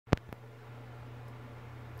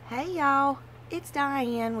Hey y'all, it's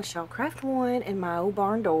Diane with Shawcraft One and my old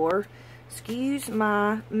barn door. Excuse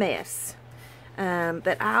my mess.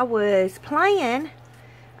 But I was playing,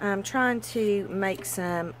 trying to make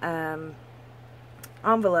some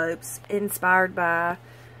envelopes inspired by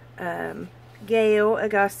Gail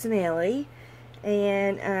Agostinelli.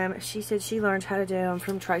 And she said she learned how to do them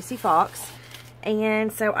from Tracy Fox.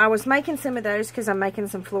 And so I was making some of those because I'm making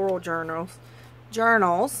some floral journals.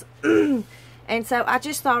 And so I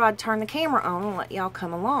just thought I'd turn the camera on and let y'all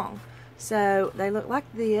come along. So they look like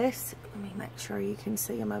this. Let me make sure you can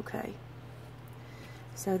see them okay.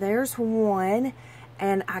 So there's one.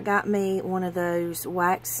 And I got me one of those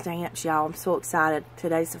wax stamps, y'all. I'm so excited.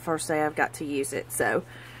 Today's the first day I've got to use it. So,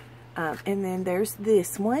 and then there's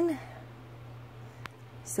this one.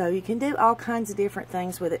 So you can do all kinds of different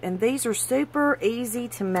things with it. And these are super easy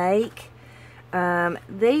to make.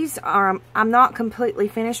 These are, I'm not completely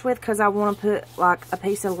finished with because I want to put like a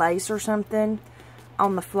piece of lace or something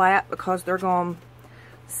on the flat because they're going to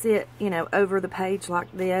sit, you know, over the page like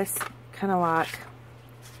this. Kind of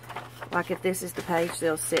like if this is the page,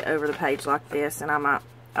 they'll sit over the page like this, and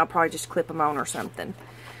I'll probably just clip them on or something.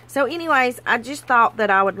 So anyways, I just thought that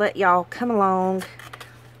I would let y'all come along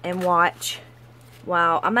and watch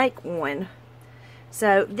while I make one.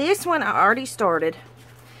 So this one I already started.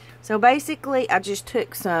 So basically, I just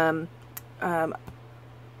took some,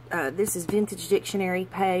 this is Vintage Dictionary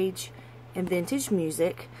page and Vintage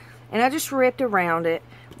Music, and I just ripped around it.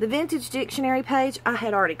 The Vintage Dictionary page, I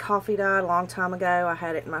had already coffee dyed a long time ago. I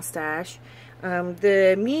had it in my stash.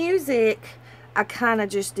 The music, I kind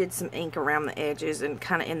of just did some ink around the edges and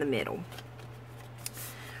kind of in the middle.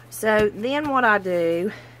 So then what I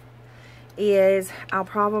do is I'll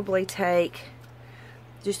probably take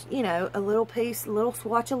just, you know, a little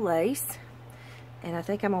swatch of lace. And I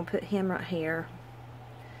think I'm going to put him right here.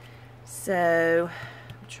 So,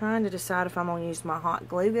 I'm trying to decide if I'm going to use my hot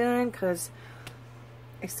glue gun because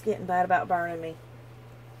it's getting bad about burning me.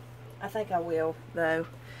 I think I will, though,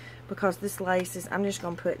 because this lace is, I'm just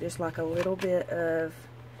going to put just like a little bit of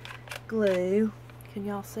glue. Can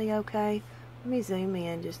y'all see okay? Let me zoom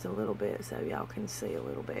in just a little bit so y'all can see a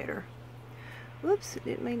little better. Whoops,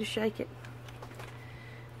 didn't mean to shake it.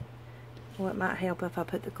 Well, it might help if I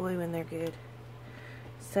put the glue in there good.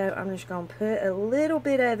 So I'm just going to put a little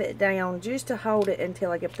bit of it down just to hold it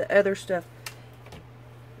until I get the other stuff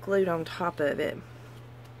glued on top of it.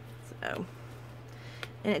 So,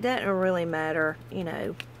 and it doesn't really matter, you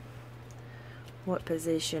know, what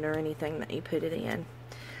position or anything that you put it in.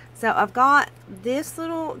 So I've got this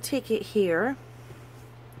little ticket here.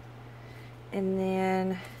 And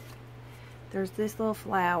then there's this little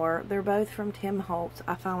flower. They're both from Tim Holtz.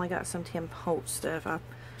 I finally got some Tim Holtz stuff.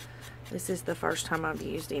 This is the first time I've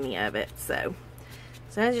used any of it. So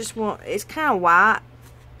I just want, it's kind of white.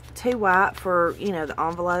 Too white for, you know, the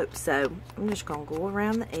envelope. So I'm just going to go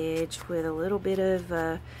around the edge with a little bit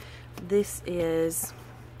of, this is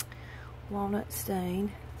walnut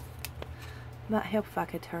stain. Might help if I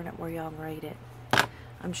could turn it where y'all can read it.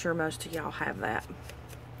 I'm sure most of y'all have that.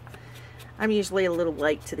 I'm usually a little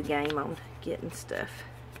late to the game on getting stuff.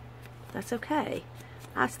 That's okay.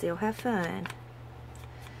 I still have fun.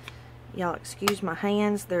 Y'all excuse my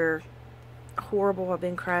hands. They're horrible. I've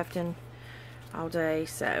been crafting all day.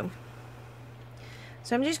 So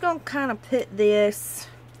I'm just going to kind of put this,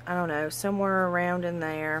 I don't know, somewhere around in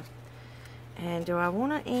there. And do I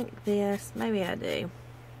want to ink this? Maybe I do.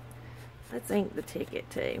 Let's ink the ticket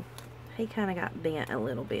too. He kind of got bent a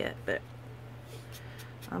little bit, but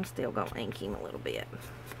I'm still going to ink him a little bit.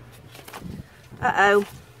 Uh-oh.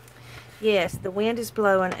 Yes, the wind is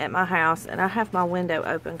blowing at my house, and I have my window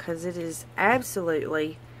open because it is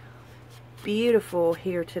absolutely beautiful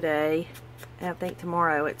here today. And I think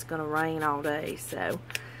tomorrow it's going to rain all day, so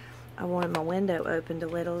I wanted my window open to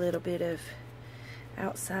let a little bit of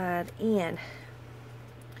outside in.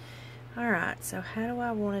 Alright, so how do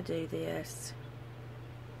I want to do this?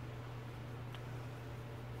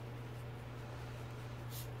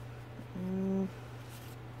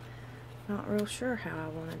 Not real sure how I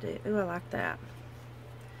want to do. Ooh, I like that.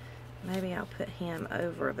 Maybe I'll put him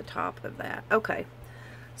over the top of that. Okay.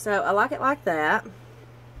 So I like it like that.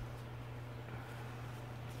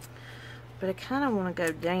 But I kind of want to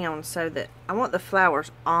go down so that I want the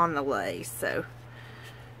flowers on the lace. So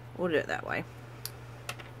we'll do it that way.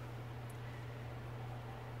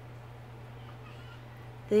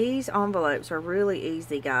 These envelopes are really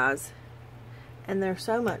easy, guys. And they're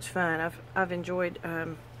so much fun. I've enjoyed,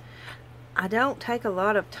 I don't take a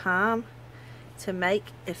lot of time to make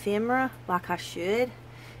ephemera like I should.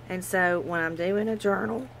 And so when I'm doing a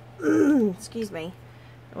journal, excuse me,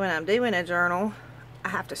 when I'm doing a journal, I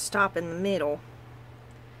have to stop in the middle,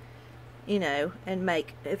 you know, and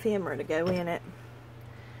make ephemera to go in it.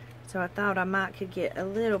 So I thought I might could get a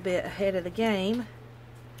little bit ahead of the game,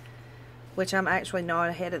 which I'm actually not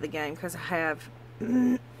ahead of the game because I have,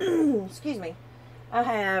 excuse me, I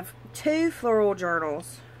have 2 floral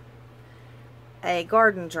journals, a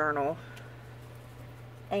garden journal,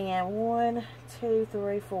 and 1, 2,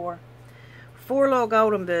 3, 4 little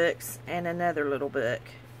golden books, and another little book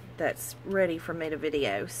that's ready for me to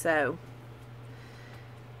video. So,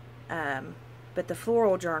 but the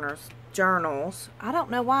floral journals, I don't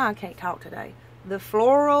know why I can't talk today. The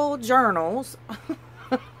floral journals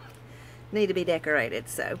need to be decorated,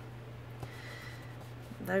 so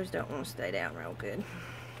those don't want to stay down real good.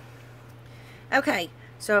 Okay,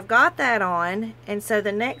 so I've got that on, and so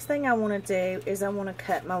the next thing I want to do is I want to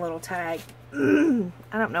cut my little tag.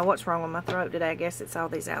 I don't know what's wrong with my throat today. I guess it's all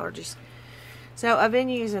these allergies. So I've been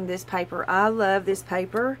using this paper. I love this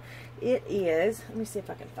paper. It is, let me see if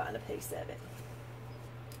I can find a piece of it.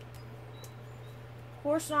 Of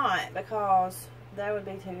course not, because that would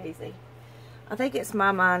be too easy. I think it's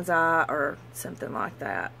My Mind's Eye or something like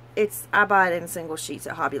that. I buy it in single sheets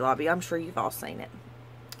at Hobby Lobby. I'm sure you've all seen it.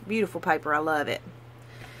 Beautiful paper. I love it.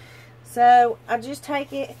 So I just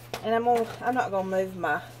take it, and I'm not gonna move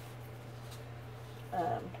my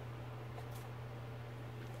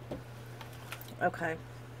okay,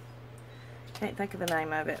 can't think of the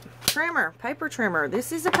name of it. Trimmer, paper trimmer.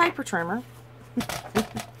 This is a paper trimmer.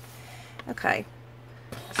 Okay,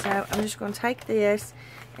 so I'm just going to take this,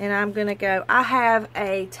 and I'm going to go, I have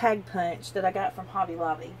a tag punch that I got from Hobby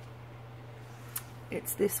Lobby.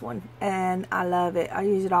 It's this one, and I love it. I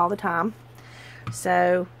use it all the time.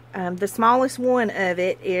 So the smallest one of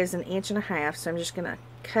it is 1.5 inches, so I'm just going to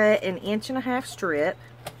cut 1.5 inch strip.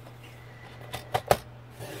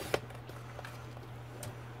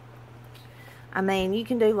 I mean, you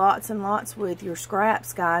can do lots and lots with your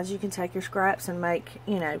scraps, guys. You can take your scraps and make,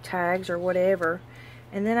 you know, tags or whatever.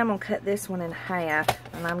 And then I'm going to cut this one in half,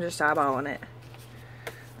 and I'm just eyeballing it.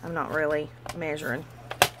 I'm not really measuring.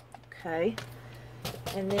 Okay.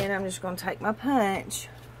 And then I'm just going to take my punch,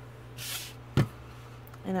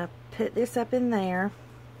 and I put this up in there.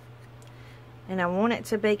 And I want it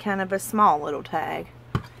to be kind of a small little tag.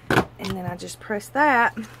 And then I just press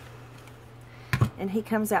that, and he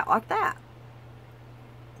comes out like that.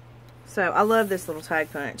 So I love this little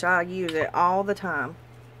tag punch. I use it all the time.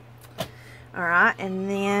 Alright, and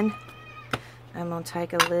then I'm going to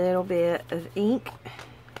take a little bit of ink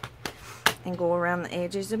and go around the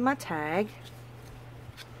edges of my tag.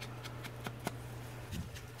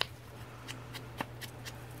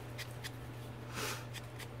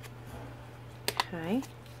 Okay,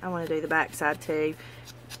 I want to do the back side too.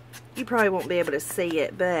 You probably won't be able to see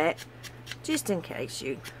it, but just in case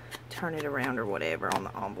you turn it around or whatever on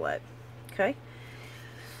the envelope. Okay.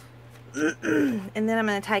 And then I'm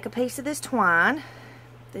going to take a piece of this twine.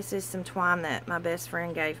 This is some twine that my best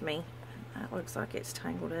friend gave me. That looks like it's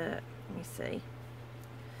tangled up. Let me see.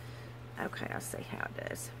 Okay, I see how it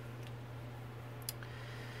does.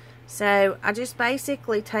 So I just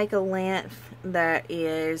basically take a length that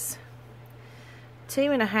is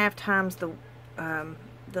 2.5 times the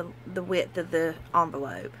width of the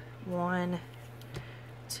envelope. 1,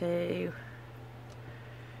 2.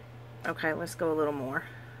 Okay, let's go a little more.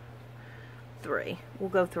 3. We'll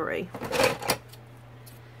go 3.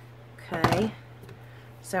 Okay.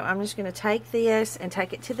 So I'm just going to take this and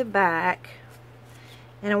take it to the back.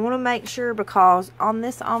 And I want to make sure, because on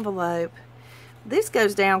this envelope, this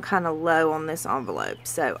goes down kind of low on this envelope.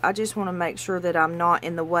 So I just want to make sure that I'm not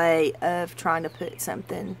in the way of trying to put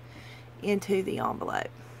something into the envelope.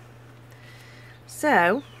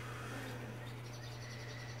 So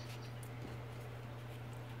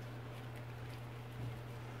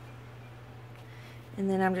and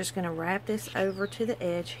then I'm just going to wrap this over to the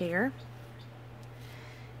edge here.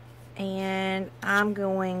 And I'm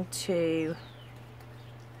going to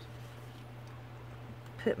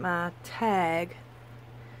put my tag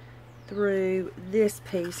through this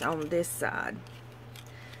piece on this side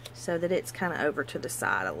so that it's kind of over to the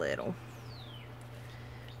side a little.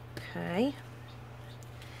 Okay.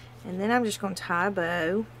 And then I'm just going to tie a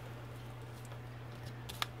bow.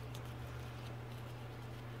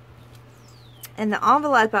 And the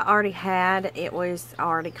envelope I already had, it was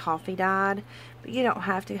already coffee dyed, but you don't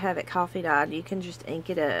have to have it coffee dyed. You can just ink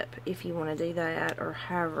it up if you want to do that, or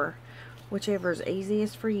however, whichever is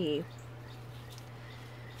easiest for you.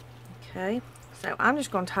 Okay, so I'm just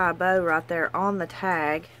going to tie a bow right there on the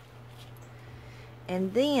tag,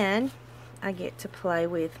 and then I get to play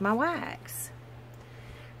with my wax.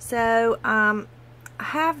 So I I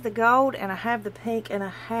have the gold and I have the pink and I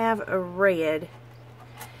have a red.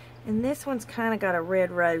 And this one's kind of got a red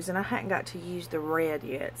rose and I hadn't got to use the red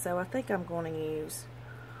yet. So I think I'm going to use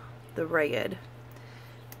the red.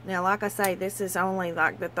 Now, like I say, this is only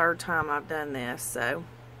like the 3rd time I've done this. So,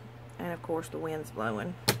 and of course the wind's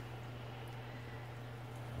blowing.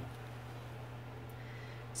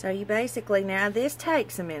 So you basically, now this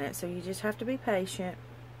takes a minute, so you just have to be patient.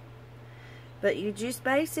 But you just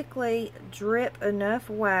basically drip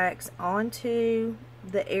enough wax onto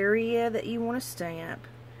the area that you want to stamp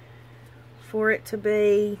for it to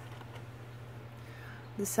be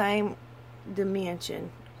the same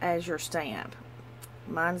dimension as your stamp.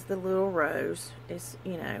 Mine's the little rose. It's,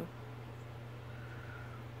 you know,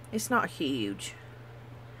 it's not huge.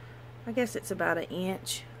 I guess it's about 1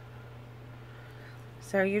 inch.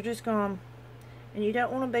 So you're just going, and you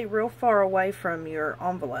don't want to be real far away from your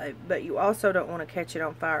envelope, but you also don't want to catch it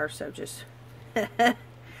on fire, so just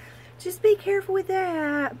just be careful with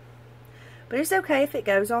that. But it's okay if it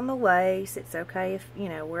goes on the lace. It's okay if, you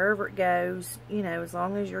know, wherever it goes, you know, as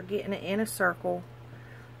long as you're getting it in a circle,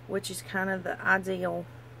 which is kind of the ideal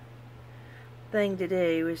thing to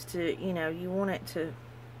do, is to, you know, you want it to,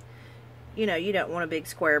 you know, you don't want a big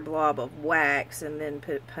square blob of wax and then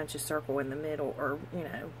punch a circle in the middle, or, you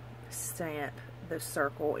know, stamp the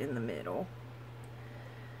circle in the middle.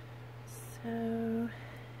 So,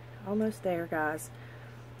 almost there, guys.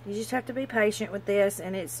 You just have to be patient with this,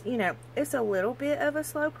 and it's, you know, it's a little bit of a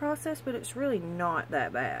slow process, but it's really not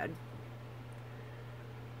that bad.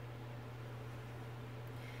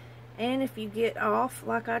 And if you get off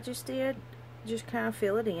like I just did, just kind of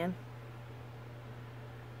fill it in.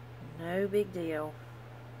 No big deal.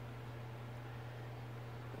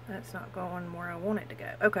 That's not going where I want it to go.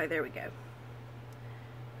 Okay, there we go.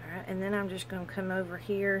 Alright, and then I'm just going to come over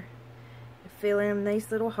here and fill in these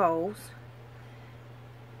little holes.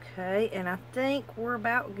 Okay, and I think we're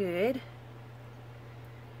about good.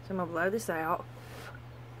 So I'm going to blow this out.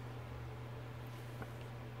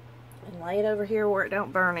 And lay it over here where it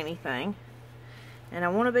don't burn anything. And I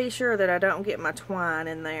want to be sure that I don't get my twine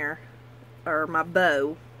in there, or my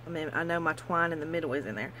bow. I mean, I know my twine in the middle is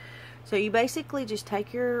in there. So you basically just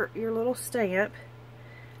take your little stamp,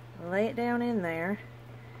 lay it down in there,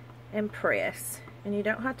 and press. And you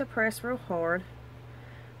don't have to press real hard,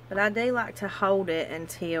 but I do like to hold it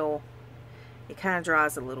until it kind of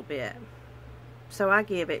dries a little bit. So I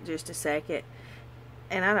give it just a second.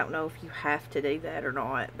 And I don't know if you have to do that or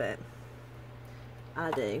not, but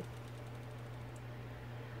I do.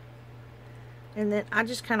 And then I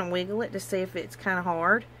just kind of wiggle it to see if it's kind of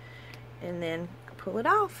hard. And then pull it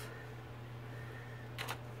off.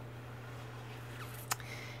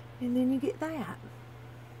 And then you get that.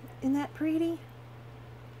 Isn't that pretty?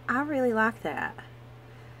 I really like that.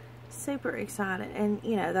 Super excited. And,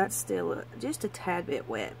 you know, that's still just a tad bit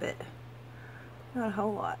wet, but not a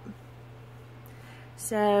whole lot.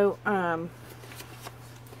 So,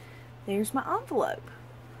 there's my envelope.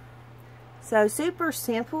 So, super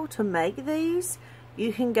simple to make these.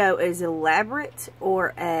 You can go as elaborate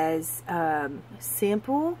or as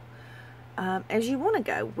simple as you want to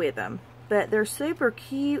go with them. But they're super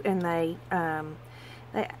cute, and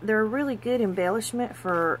they're a really good embellishment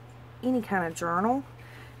for any kind of journal.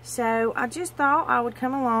 So, I just thought I would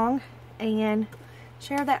come along and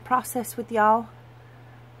share that process with y'all.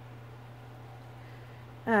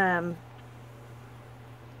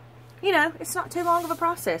 You know, it's not too long of a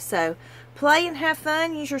process, so play and have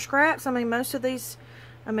fun. Use your scraps. I mean, most of these,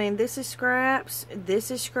 I mean, this is scraps, this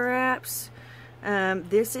is scraps,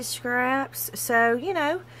 this is scraps. So, you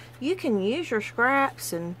know, you can use your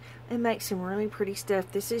scraps and make some really pretty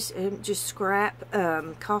stuff. This is just scrap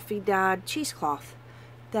coffee dyed cheesecloth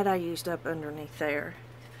that I used up underneath there.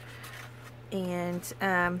 And,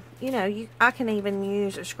 you know, I can even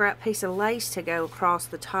use a scrap piece of lace to go across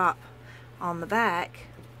the top on the back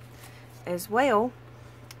as well,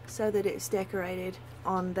 so that it's decorated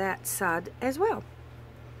on that side as well.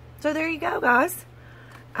 So there you go, guys.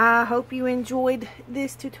 I hope you enjoyed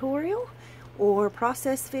this tutorial or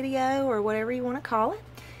process video or whatever you want to call it.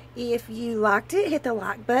 If you liked it, hit the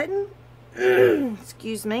like button.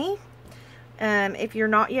 Excuse me. If you're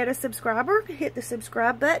not yet a subscriber, hit the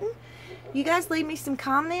subscribe button. You guys leave me some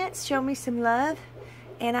comments, show me some love,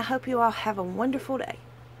 and I hope you all have a wonderful day.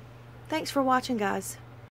 Thanks for watching, guys.